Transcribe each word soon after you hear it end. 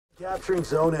Capturing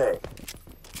Zone A.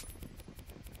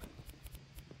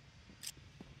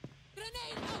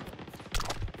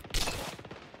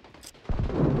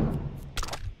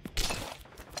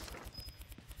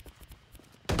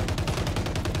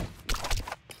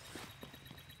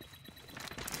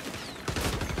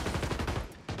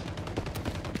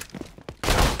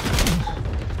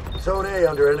 Zone A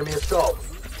under enemy assault.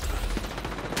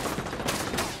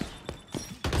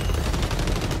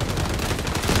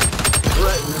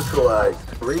 Threat neutralized.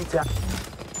 Retap.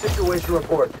 Situation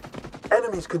report.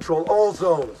 Enemies control all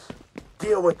zones.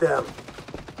 Deal with them.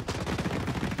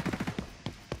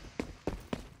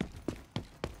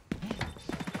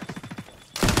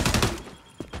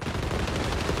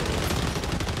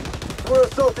 We're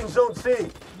assaulting Zone C.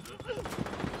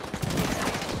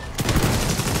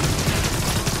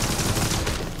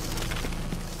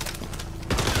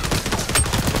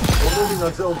 Moving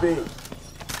on Zone B.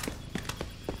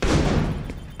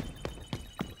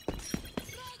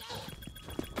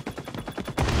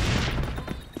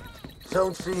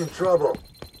 Zone C in trouble.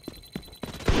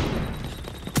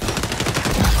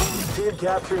 Team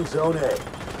capturing Zone A.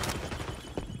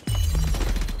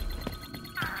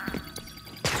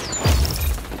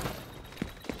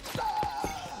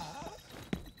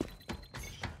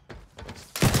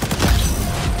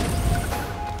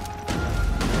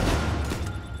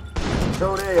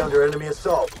 Zone A under enemy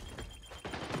assault.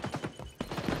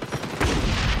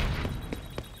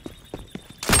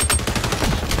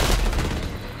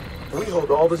 We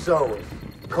hold all the zones.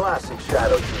 Classic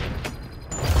Shadow Team.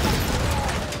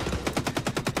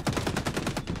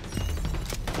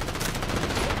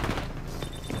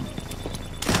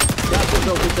 Capture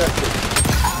zone protected.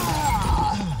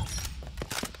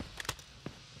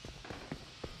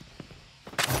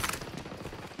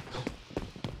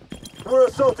 We're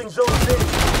assaulting Zone C.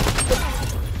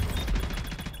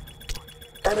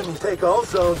 Enemies take all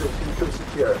zones and keep them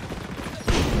secure.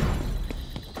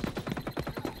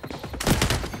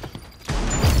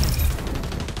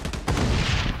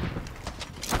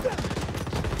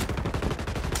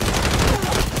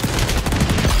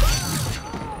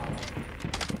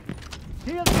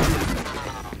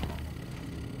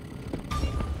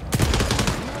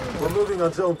 We're moving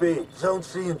on Zone B. Zone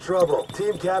C in trouble.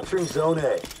 Team capturing Zone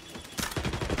A.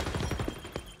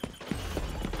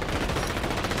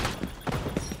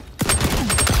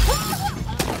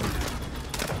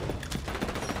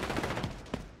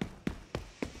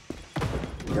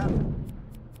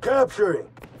 Capturing.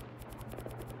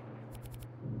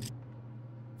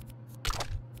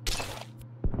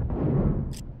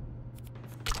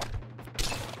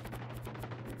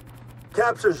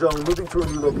 Capture zone moving to a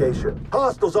new location.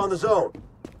 Hostiles on the zone.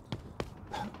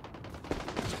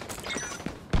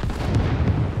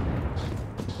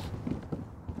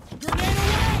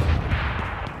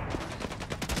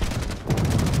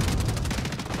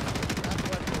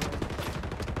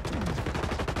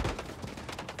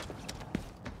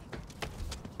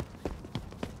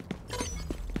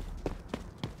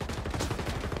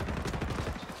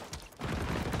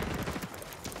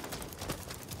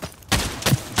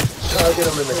 Target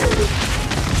eliminated.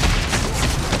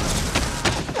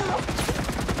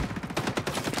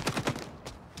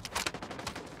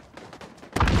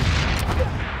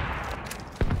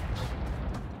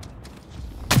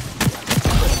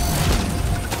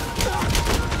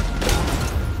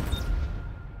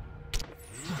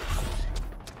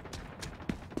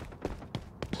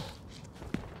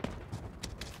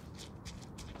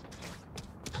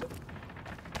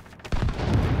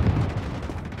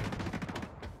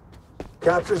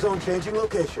 Capture zone changing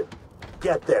location.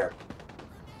 Get there.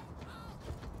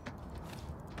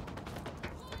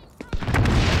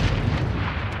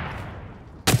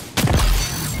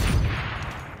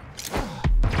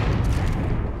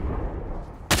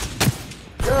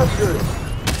 Captured.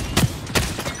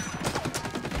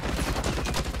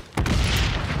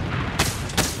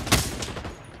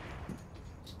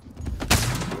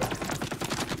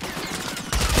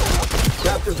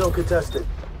 Capture zone contested.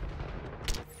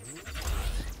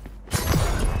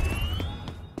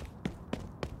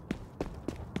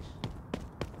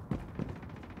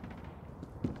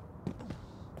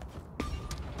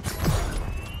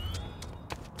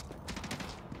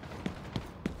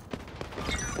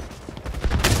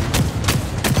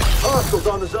 Hostiles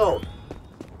on the zone.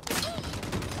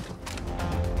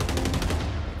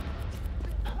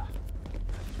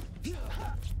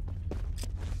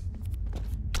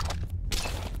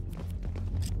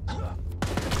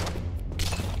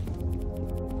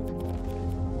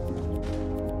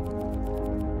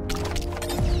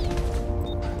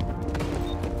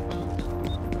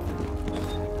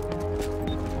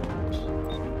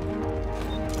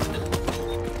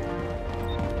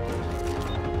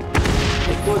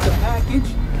 transport the package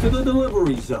to the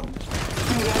delivery zone.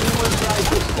 Think anyone tries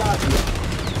to stop you?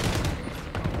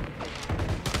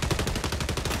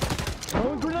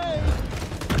 Throwing grenade!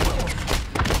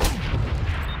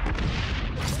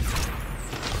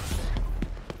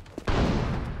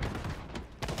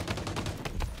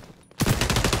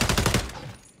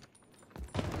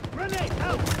 Grenade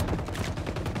out!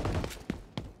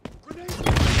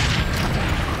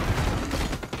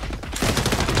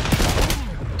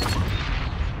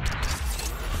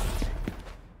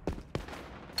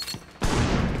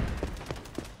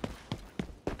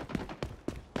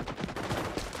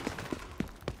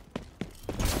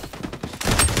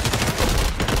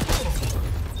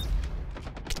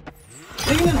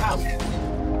 Clean and house.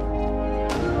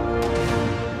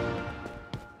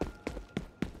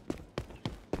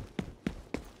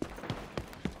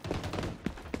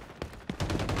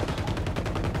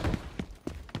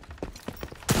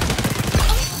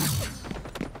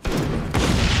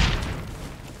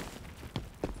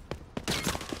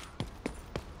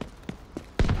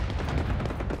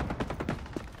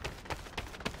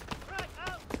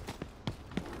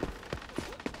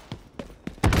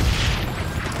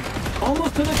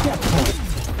 Almost to the checkpoint.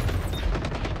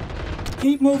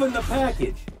 Keep moving the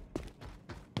package.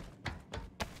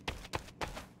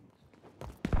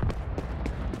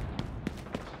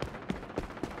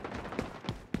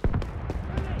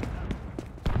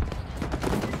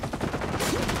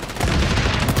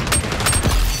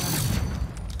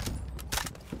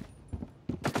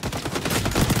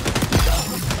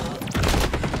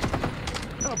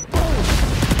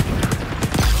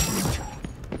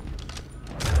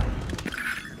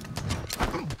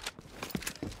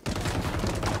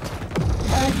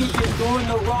 Package is going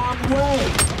the wrong way.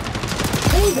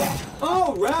 Say that.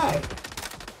 All right.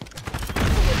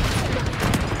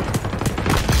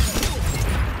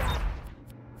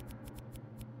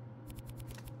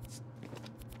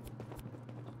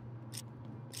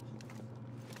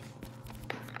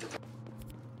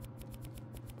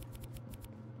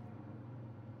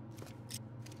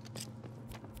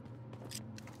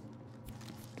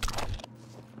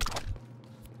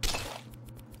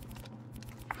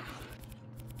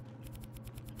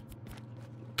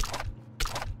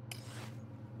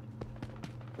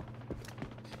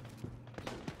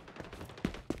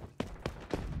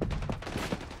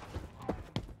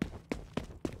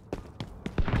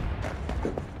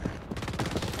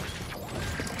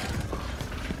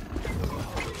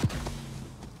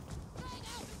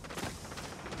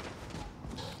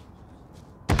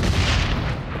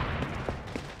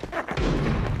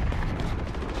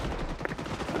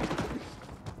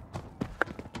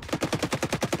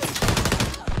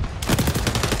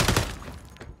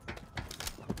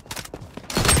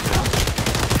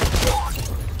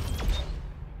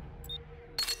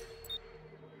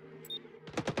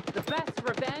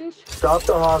 Stop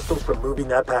the hostiles from moving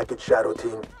that package, Shadow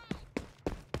Team.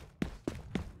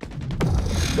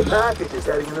 The package is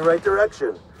heading in the right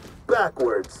direction.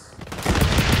 Backwards.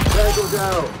 Tango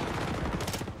down.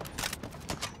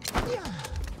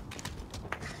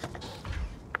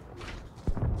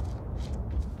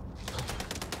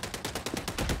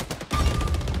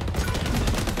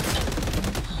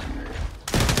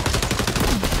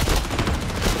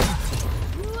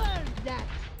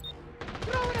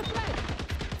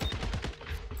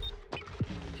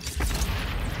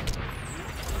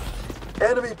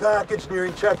 Enemy package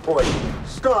nearing checkpoint.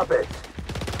 Stop it.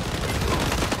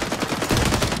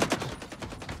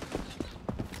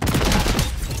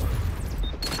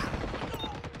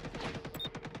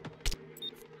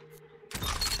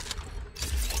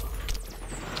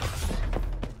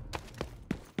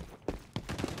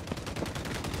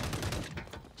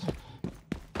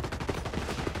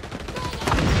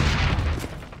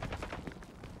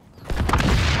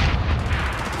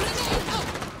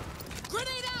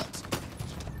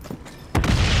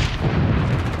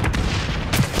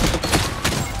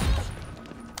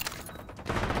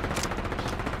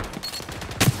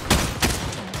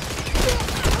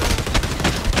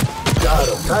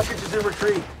 Package is in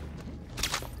retreat.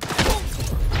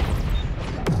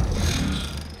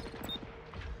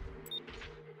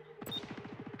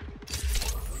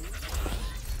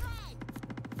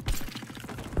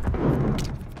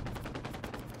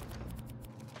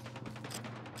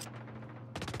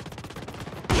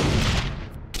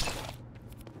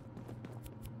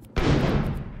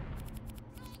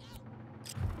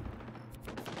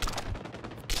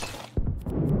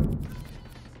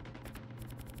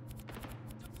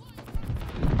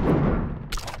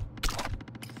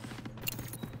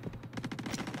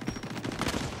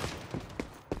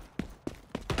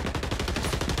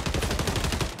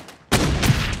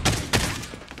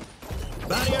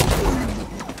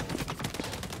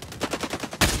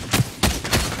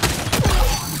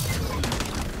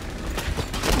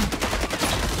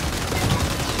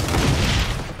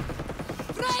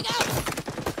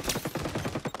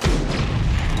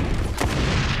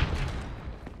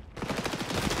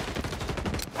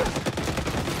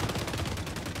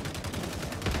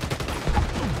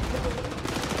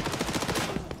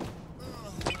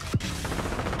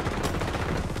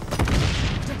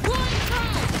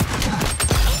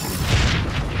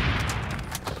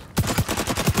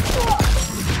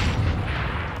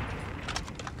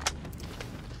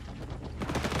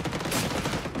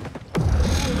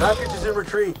 Package is in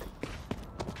retreat.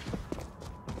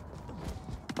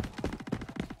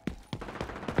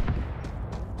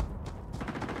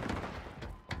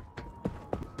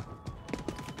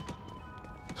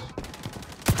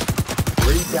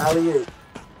 Retaliate.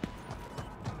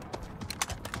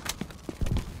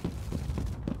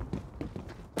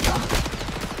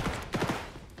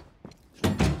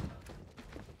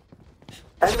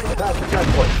 Enemies past the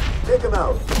checkpoint. Take them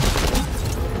out.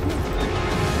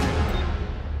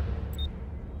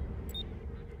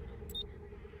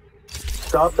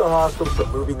 Stop the hostiles from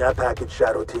moving that package,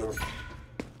 Shadow Team.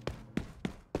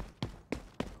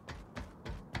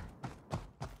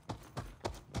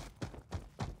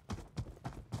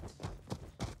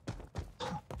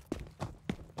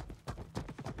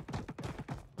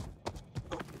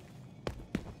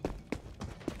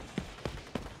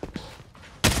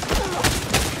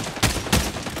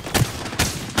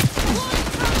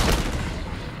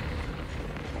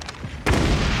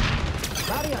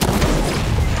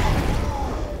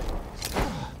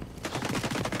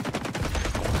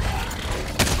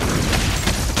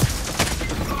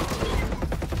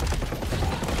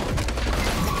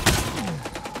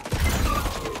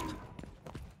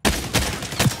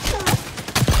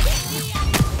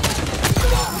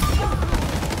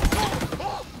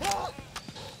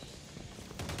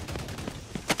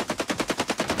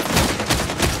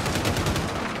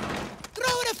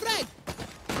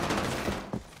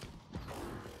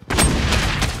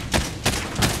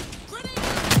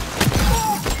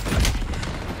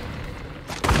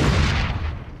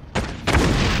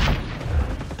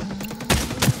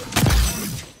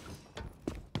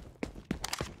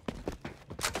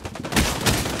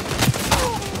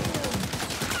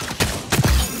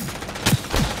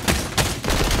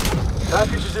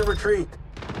 Package is in retreat.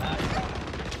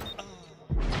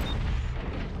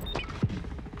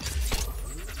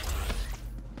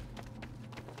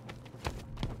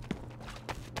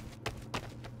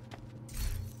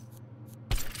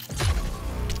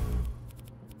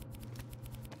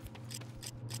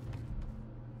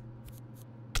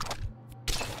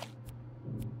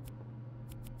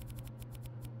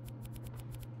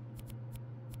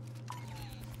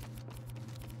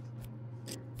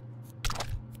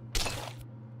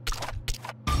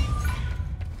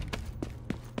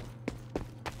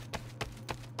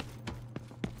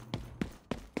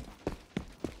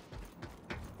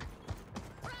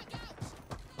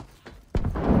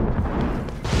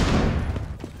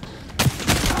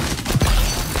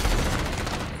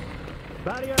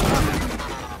 Barrier up.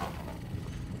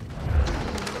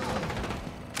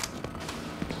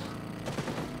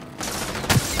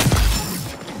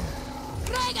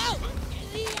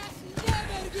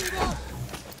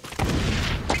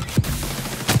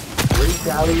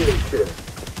 Retaliation.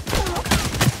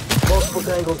 Multiple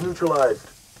tangles neutralized.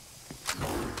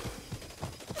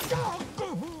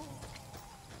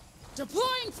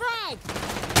 Deploying frag!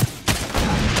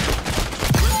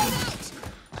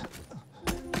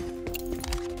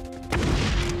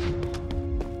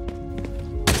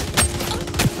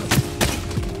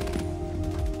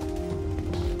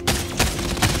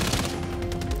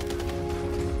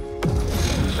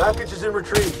 Package is in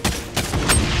retreat.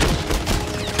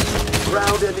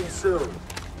 Round ending soon.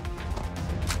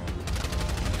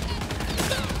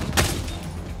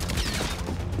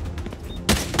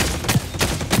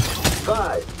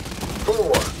 Five,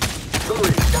 4,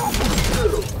 3,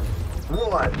 2,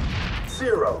 1,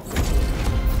 0.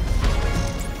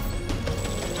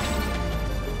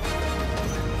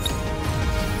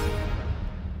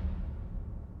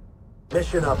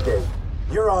 Mission update.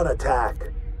 You're on attack.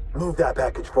 Move that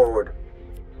package forward.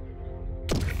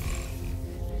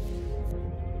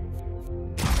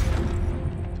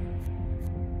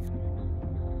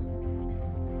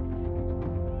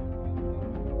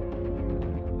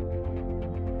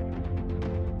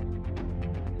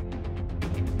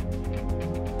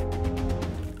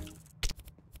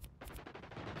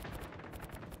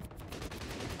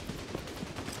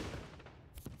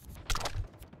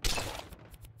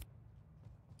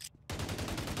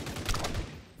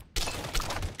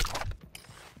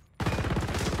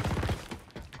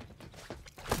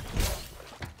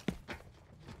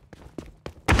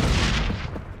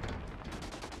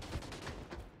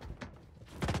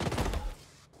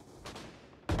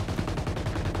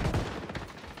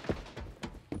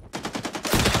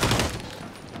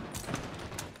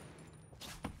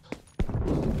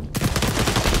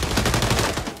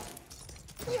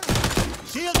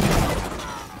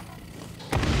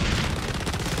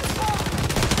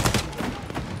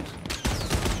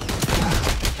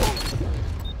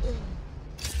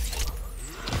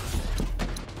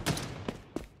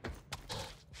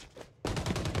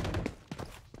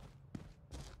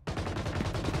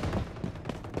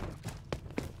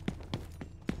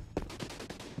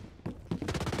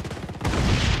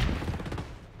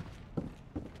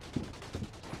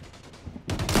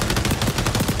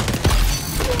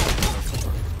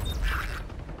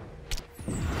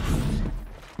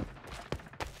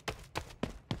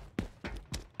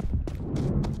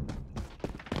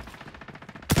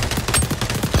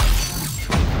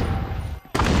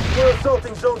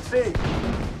 Assaulting Zone C.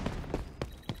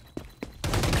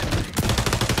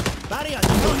 Barrier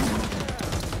deployed.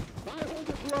 I hold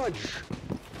a grudge.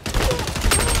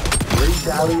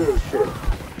 Retaliation.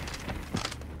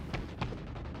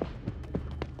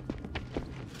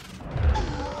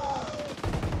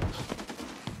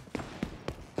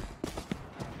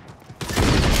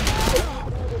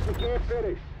 We can't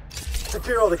finish.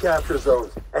 Secure all the capture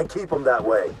zones and keep them that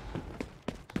way.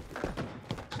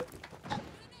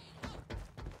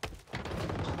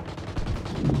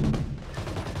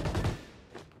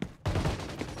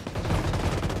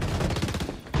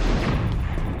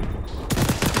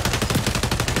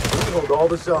 We hold all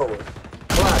the zones.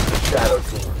 Classic Shadow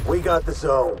Team. We got the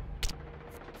zone.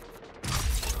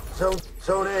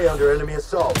 Zone A under enemy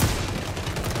assault.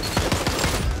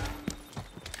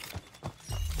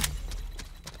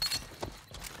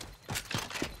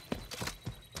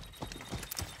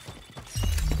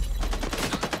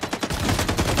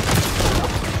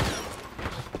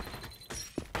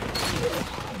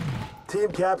 Team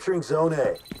capturing Zone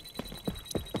A.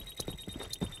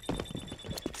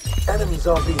 Enemies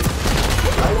on B.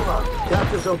 Light them up.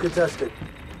 Capture zone contested.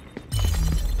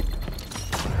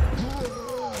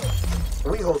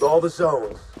 We hold all the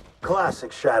zones.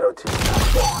 Classic Shadow Team.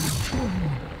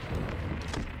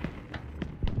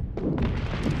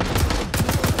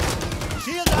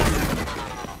 Shield up.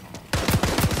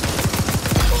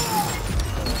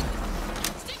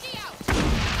 Sticky out!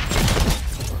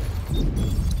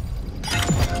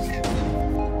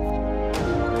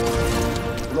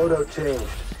 Loadout changed.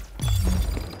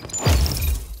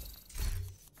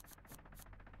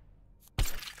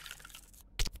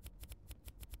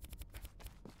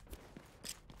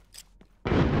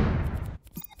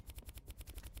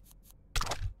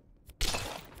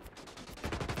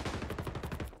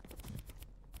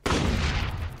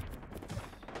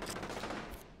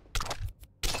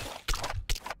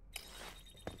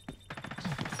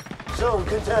 Zone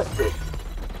contested.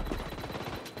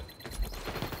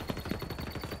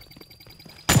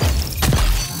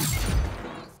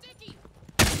 Sticky!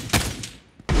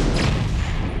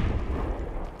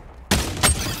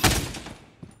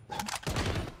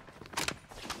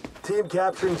 Team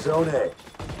capturing Zone A.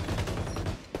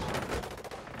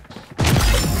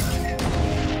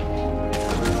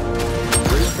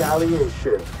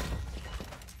 Retaliation.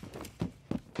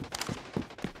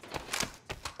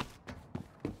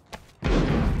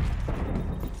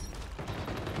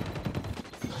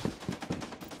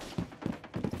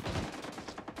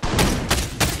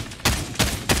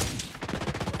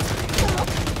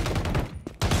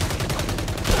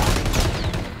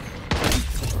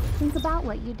 Think about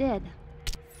what you did.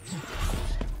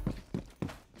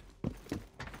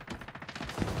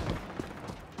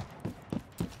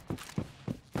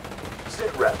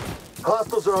 Sit rep.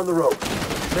 Hostiles are on the ropes.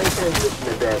 Maintain mission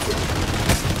advantage.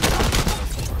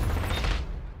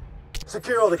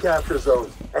 Secure all the capture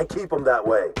zones and keep them that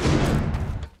way.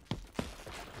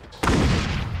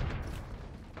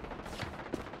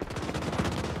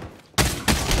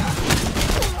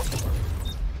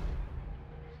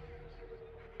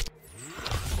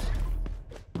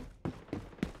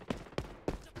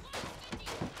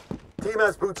 Team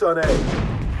has boots on A.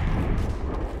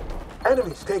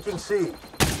 Enemies taking C.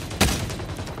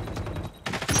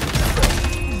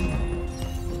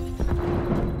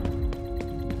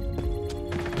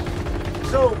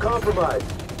 Zone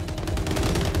compromised.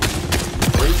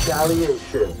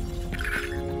 Retaliation.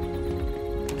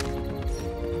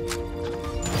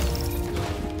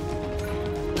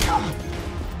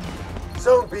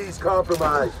 Zone B's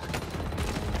compromised.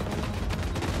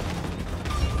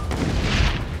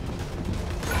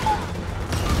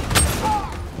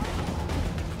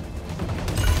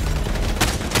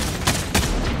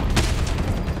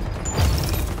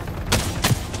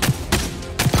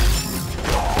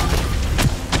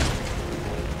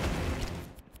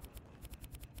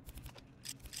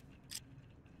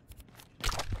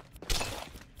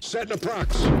 Setting a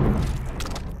prox.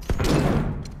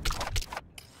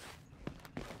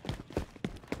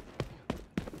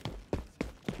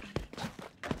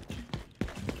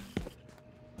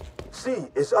 C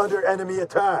is under enemy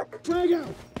attack. Drag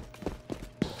out.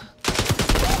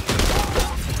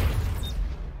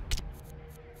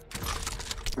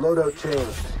 Loadout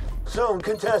changed. Zone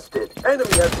contested.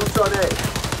 Enemy has boots on A.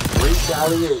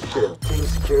 Retaliation. Team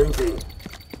securing B.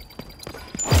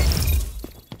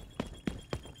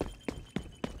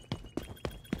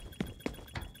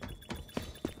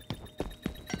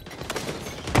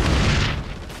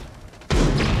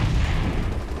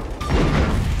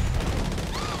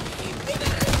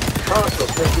 Hostile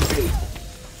taking B.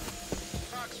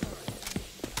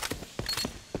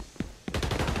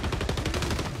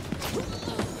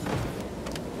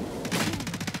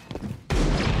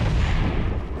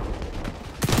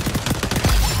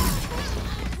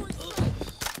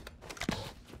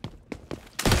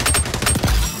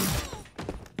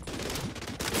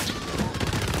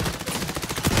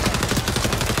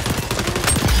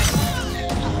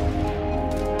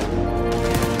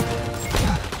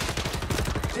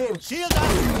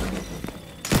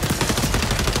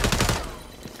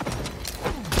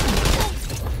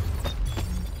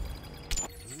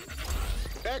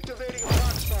 Activating a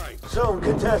box fight. Zone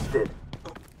contested.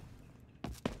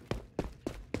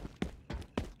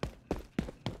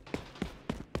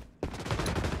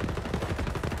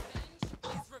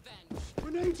 Revenge.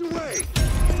 Grenades away.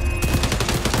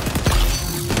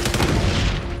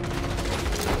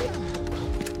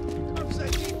 Comes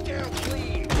that keep down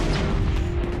clean.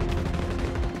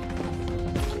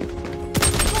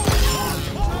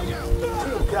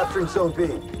 Team capturing Zone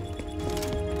B.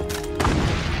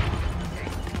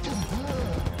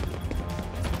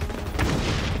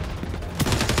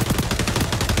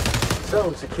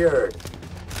 Zone secured.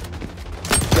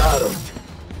 Got him.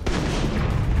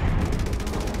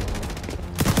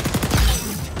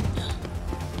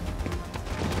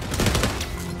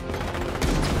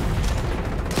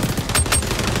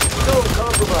 Zone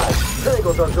compromised.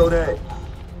 Tangles on Zone A.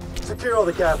 Secure all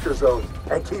the capture zones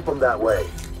and keep them that way.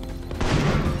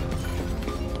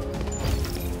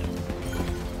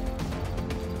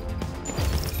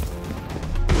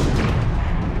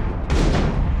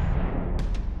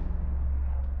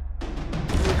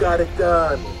 You got it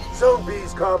done. Zone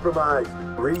B's compromised.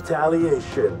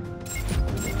 Retaliation.